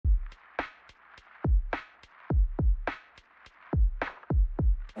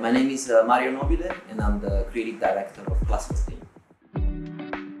My name is Mario Nobile and I'm the creative director of Klasse14.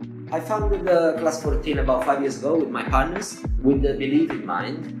 I founded Klasse14 about 5 years ago with my partners with the belief in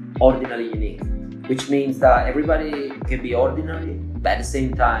mind, ordinarily unique, which means that everybody can be ordinary, but at the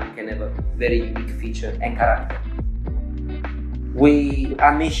same time can have a very unique feature and character.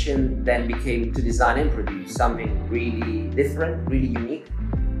 Our mission then became to design and produce something really different, really unique,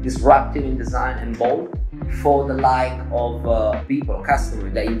 disruptive in design and bold for the like of people,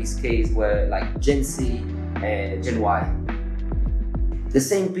 customers, that in this case were like Gen Z and Gen Y. The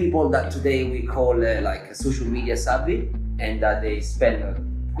same people that today we call like social media savvy and that they spend a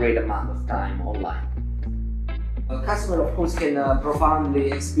great amount of time online. A customer, of course, can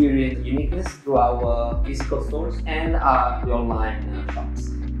profoundly experience uniqueness through our physical stores and the online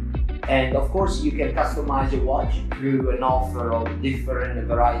shops. And of course, you can customize your watch through an offer of different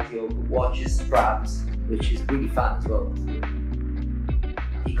variety of watches, straps, which is really fun as well.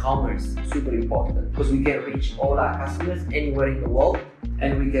 E-commerce, super important, because we can reach all our customers anywhere in the world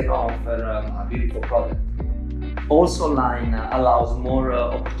and we can offer a beautiful product. Also, online allows more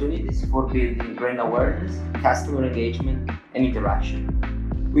opportunities for building brand awareness, customer engagement, and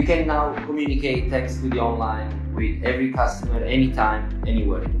interaction. We can now communicate thanks to the online with every customer, anytime,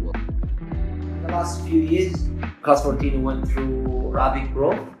 anywhere in the world. In the last few years, Klasse14 went through rapid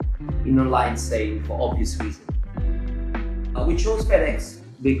growth in online sales for obvious reasons. We chose FedEx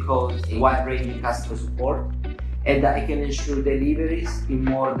because wide-ranging customer support and that it can ensure deliveries in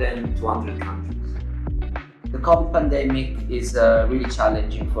more than 200 countries. The COVID pandemic is really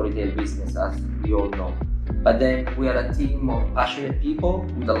challenging for retail business, as we all know. But then we are a team of passionate people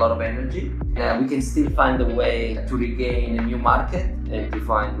with a lot of energy. We can still find a way to regain a new market and to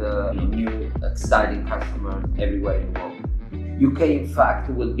find new exciting customers everywhere in the world. UK, in fact,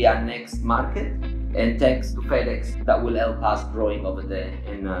 will be our next market, and thanks to FedEx, that will help us growing over there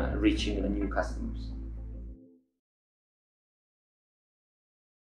and reaching new customers.